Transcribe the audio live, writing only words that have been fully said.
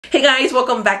Hey guys,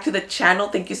 welcome back to the channel.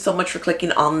 Thank you so much for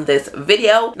clicking on this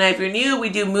video. Now if you're new, we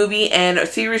do movie and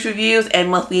series reviews and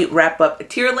monthly wrap up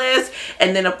tier lists,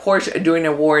 and then of course during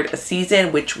award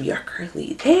season, which we are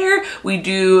currently there, we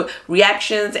do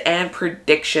reactions and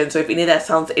predictions. So if any of that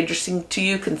sounds interesting to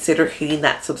you, consider hitting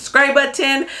that subscribe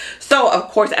button. So of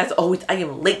course, as always, I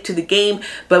am late to the game,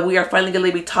 but we are finally going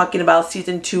to be talking about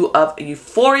season 2 of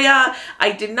Euphoria.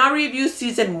 I did not review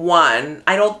season 1.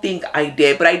 I don't think I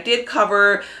did, but I did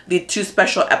cover the 2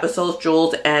 special episodes,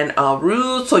 Jules and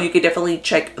Rue, so you could definitely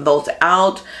check those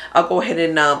out. I'll go ahead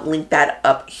and link that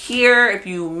up here if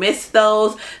you missed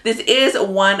those. This is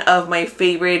one of my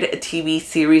favorite TV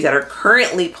series that are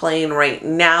currently playing right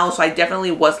now, so I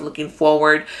definitely was looking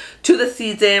forward to the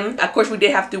season. Of course, we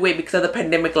did have to wait because of the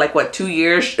pandemic, like what, 2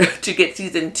 years to get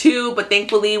season 2, but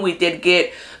thankfully we did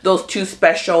get those 2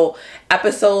 special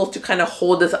episodes to kind of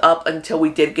hold us up until we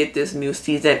did get this new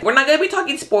season. We're not going to be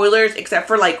talking spoilers except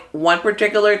for like one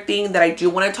particular thing that I do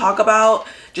want to talk about,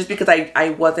 just because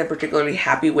I wasn't particularly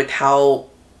happy with how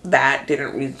that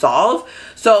didn't resolve.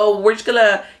 So we're just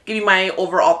gonna give you my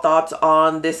overall thoughts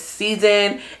on this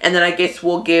season, and then I guess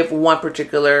we'll give one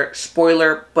particular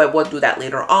spoiler, but we'll do that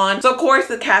later on. So of course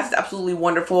the cast is absolutely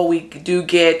wonderful. We do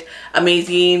get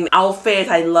amazing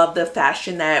outfits. I love the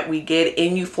fashion that we get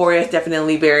in Euphoria. It's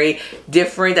definitely very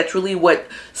different. That's really what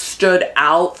stood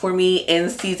out for me in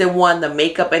season 1, the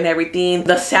makeup and everything.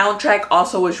 The soundtrack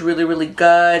also was really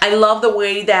good. I love the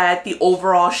way that the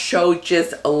overall show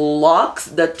just looks,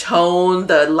 the tone,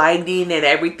 the lighting and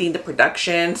everything, the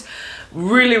productions,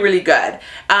 really good.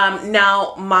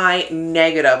 Now my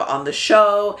negative on the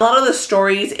show, a lot of the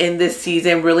stories in this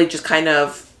season really just kind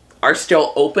of are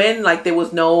still open. Like there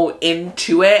was no end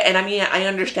to it, and I mean, I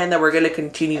understand that we're going to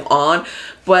continue on,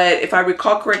 but if I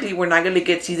recall correctly, we're not going to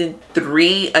get season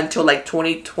 3 until like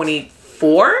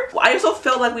 2024. I also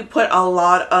felt like we put a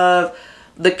lot of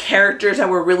the characters that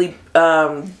were really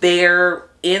there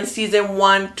in season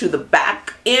 1 to the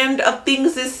back end of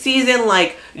things this season,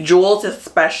 like Jules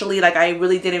especially. Like I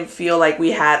really didn't feel like we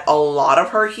had a lot of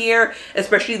her here,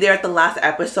 especially there at the last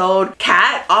episode.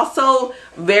 Kat also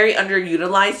very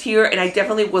underutilized here, and I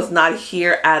definitely was not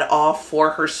here at all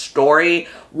for her story,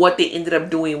 what they ended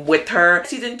up doing with her.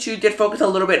 Season 2 did focus a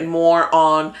little bit more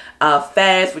on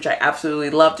Fez, which I absolutely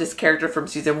loved his character from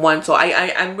season 1, so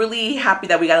I'm really happy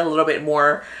that we got a little bit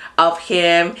more of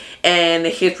him and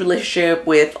his relationship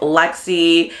with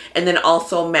Lexi, and then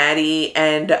also Maddie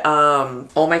and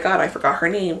oh my god, I forgot her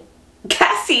name,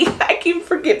 Cassie. I keep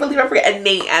believe I forget, and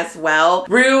Nate as well.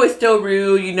 Rue is still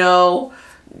Rue, you know,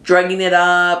 drugging it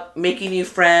up, making new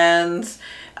friends.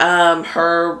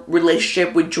 Her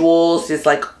relationship with Jules is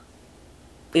like,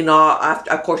 you know,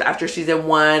 of course after season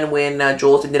 1, when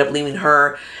Jules ended up leaving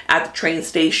her at the train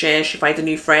station, she finds a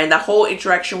new friend. That whole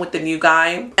interaction with the new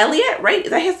guy, Elliot, right?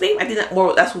 Is that his name? I think that,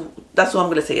 well, that's what I'm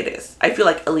gonna say it is. I feel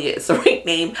like Elliot is the right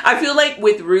name. I feel like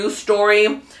with Rue's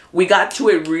story, we got to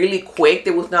it really quick.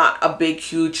 There was not a big,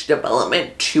 huge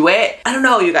development to it. I don't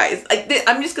know, you guys.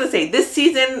 I'm just gonna say this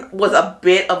season was a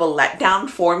bit of a letdown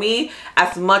for me.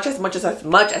 As much as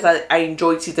I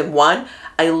enjoyed season 1,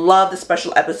 I love the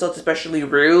special episodes, especially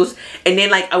Rue's. And then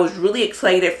like I was really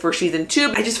excited for season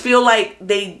 2. I just feel like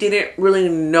they didn't really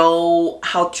know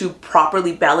how to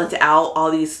properly balance out all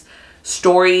these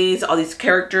stories, all these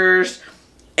characters,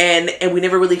 and we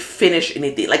never really finished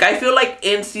anything. Like I feel like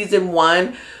in season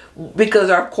 1, because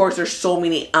of course there's so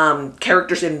many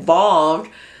characters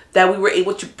involved, that we were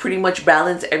able to pretty much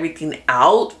balance everything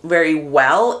out very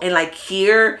well. And like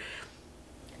here,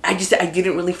 I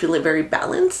didn't really feel it very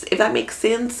balanced, if that makes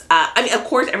sense. I mean, of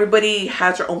course, everybody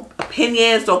has their own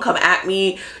opinions. Don't come at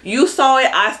me. You saw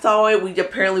it, I saw it. We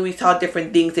saw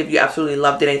different things. If you absolutely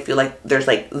loved it, I feel like there's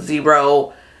like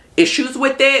 0 issues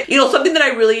with it. You know, something that I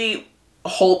really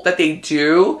hope that they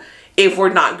do, if we're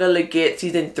not gonna get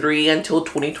season 3 until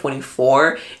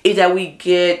 2024, is that we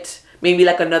get maybe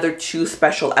like another 2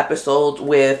 special episodes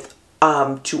with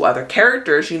 2 other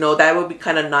characters. You know, that would be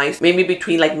kind of nice. Maybe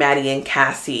between like Maddie and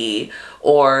Cassie,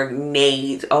 or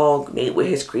Nate. Oh, Nate with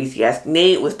his crazy ass.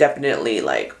 Nate was definitely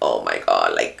like, oh my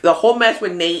god, like the whole mess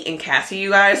with Nate and Cassie,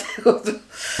 you guys.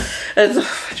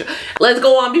 Let's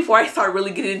go on before I start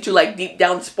really getting into like deep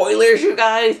down spoilers, you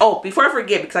guys. Oh, before I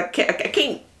forget, because I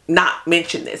can't not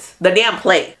mention this, the damn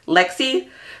play. Lexi,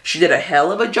 she did a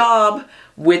hell of a job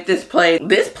with this play.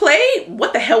 This play,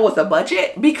 what the hell was the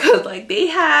budget? Because like they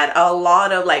had a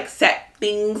lot of like set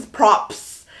things,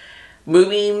 props,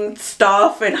 moving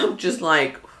stuff, and I'm just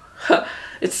like,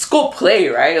 it's school play,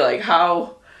 right? Like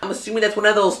how, I'm assuming that's one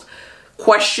of those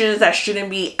questions that shouldn't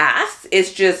be asked.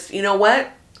 It's just, you know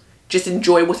what? Just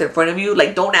enjoy what's in front of you.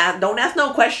 Like don't ask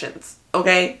no questions.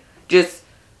 okay? Just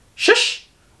shush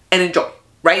and enjoy,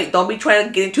 right? Don't be trying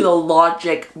to get into the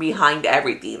logic behind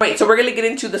everything. Right, so we're gonna get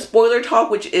into the spoiler talk,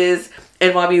 which is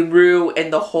involving Rue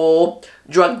and the whole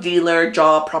drug dealer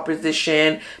job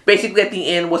proposition. Basically at the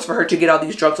end was for her to get all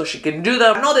these drugs so she can do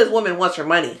them. I know this woman wants her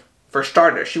money, for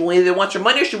starters. She either wants her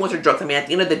money or she wants her drugs. I mean, at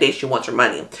the end of the day, she wants her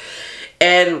money.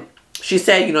 And she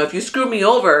said, you know, if you screw me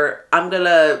over, I'm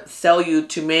gonna sell you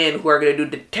to men who are gonna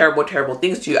do terrible, terrible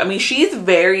things to you. I mean, she's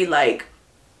very, like,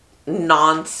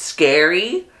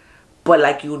 non-scary, but,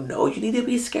 like, you know you need to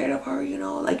be scared of her, you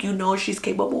know? Like, you know she's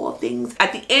capable of things.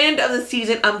 At the end of the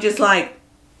season, I'm just like,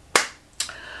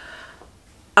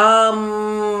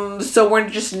 so we're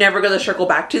just never gonna circle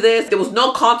back to this. There was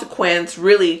no consequence,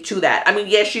 really, to that. I mean,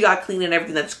 yes, she got clean and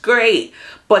everything. That's great.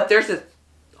 But there's a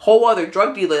whole other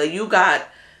drug dealer. You got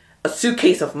a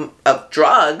suitcase of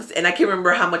drugs, and I can't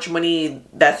remember how much money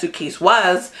that suitcase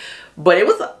was, but it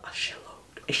was a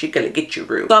shitload. And she's gonna get you,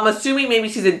 Rue. So I'm assuming maybe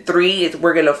season 3 is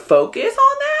we're gonna focus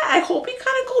on that. I hope we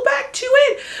kind of go back to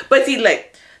it. But see,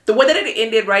 like, the way that it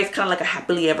ended, right, it's kind of like a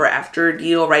happily ever after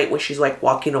deal, right, where she's like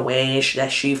walking away and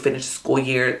that she finished the school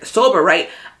year sober, right?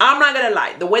 I'm not gonna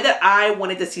lie, the way that I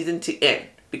wanted the season to end,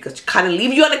 because to kind of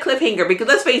leave you on a cliffhanger, because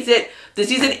let's face it, the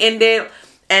season ended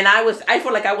and I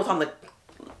feel like I was on the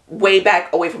way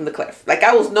back away from the cliff. Like,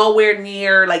 I was nowhere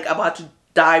near, like, about to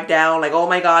dive down, like, oh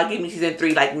my god, give me season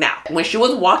 3, like, now. When she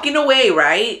was walking away,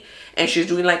 right, and she's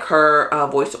doing like her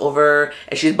voiceover,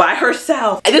 and she's by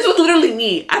herself, and this was literally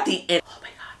me at the end. Oh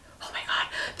my god,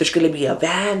 there's gonna be a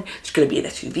van, there's gonna be an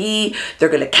SUV, they're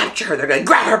gonna capture her, they're gonna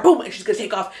grab her, boom, and she's gonna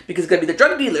take off, because it's gonna be the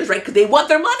drug dealers, right? Because they want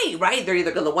their money, right? They're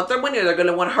either gonna want their money or they're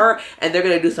gonna want her, and they're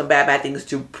gonna do some bad things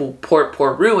to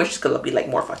poor Rue, and she's gonna be like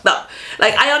more fucked up.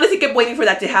 Like, I honestly kept waiting for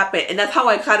that to happen, and that's how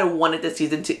I kind of wanted the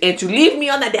season to end, to leave me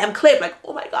on that damn cliff. Like,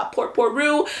 oh my god, poor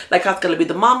Rue. Like, how's gonna be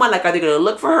the mama? Like, are they gonna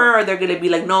look for her? Are they gonna be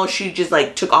like, no, she just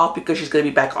like took off because she's gonna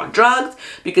be back on drugs,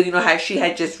 because, you know, how she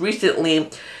had just recently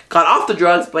got off the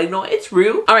drugs, but, you know, it's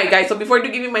Rue. All right, guys, so before I do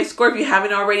give you my score, if you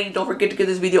haven't already, don't forget to give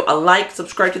this video a like,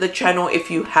 subscribe to the channel if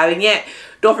you haven't yet.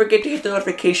 Don't forget to hit the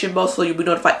notification bell so you'll be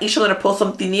notified each time I post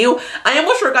something new. I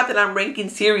almost forgot that I'm ranking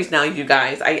series now, you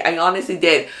guys. I honestly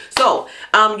did. So,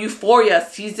 Euphoria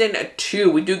season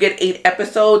 2. We do get 8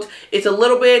 episodes. It's a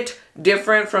little bit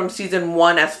different from season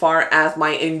 1 as far as my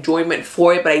enjoyment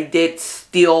for it, but I did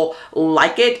still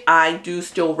like it. I do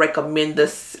still recommend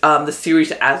this the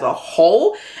series as a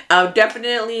whole.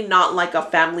 Definitely not like a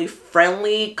family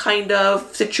friendly kind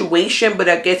of situation, but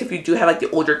I guess if you do have like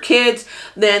the older kids,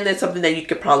 then it's something that you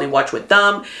could probably watch with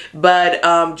them. But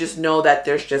just know that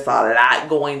there's just a lot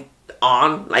going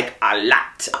on, like a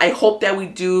lot. I hope that we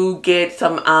do get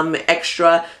some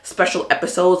extra special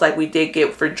episodes like we did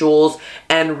get for Jules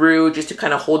and Rue, just to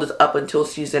kind of hold us up until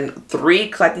season 3,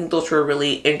 because I think those were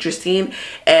really interesting,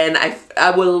 and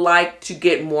I would like to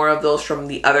get more of those from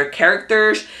the other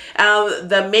characters.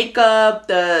 The makeup,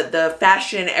 the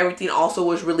fashion, everything also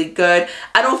was really good.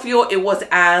 I don't feel it was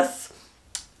as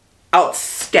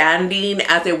outstanding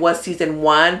as it was season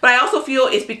 1, but I also feel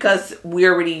it's because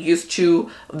we're already used to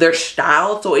their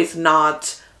style, so it's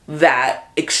not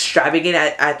that extravagant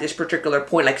at this particular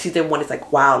point. Like, season 1 is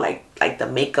like, wow, like the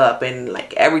makeup and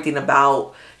like everything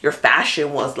about your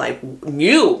fashion was like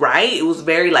new, right? It was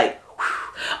very like,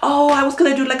 whew, oh, I was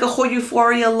gonna do like a whole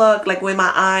Euphoria look, like with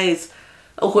my eyes.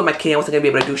 Oh, who am I kidding? I wasn't gonna be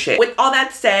able to do shit. With all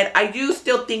that said, I do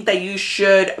still think that you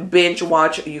should binge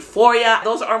watch Euphoria.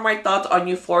 Those are my thoughts on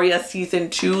Euphoria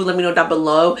season 2. Let me know down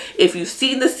below if you've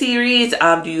seen the series.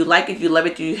 Do you like it? Do you love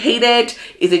it? Do you hate it?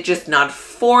 Is it just not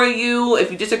for you?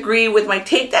 If you disagree with my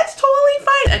take, that's totally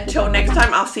fine. Until next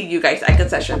time, I'll see you guys at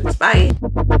concessions. Bye.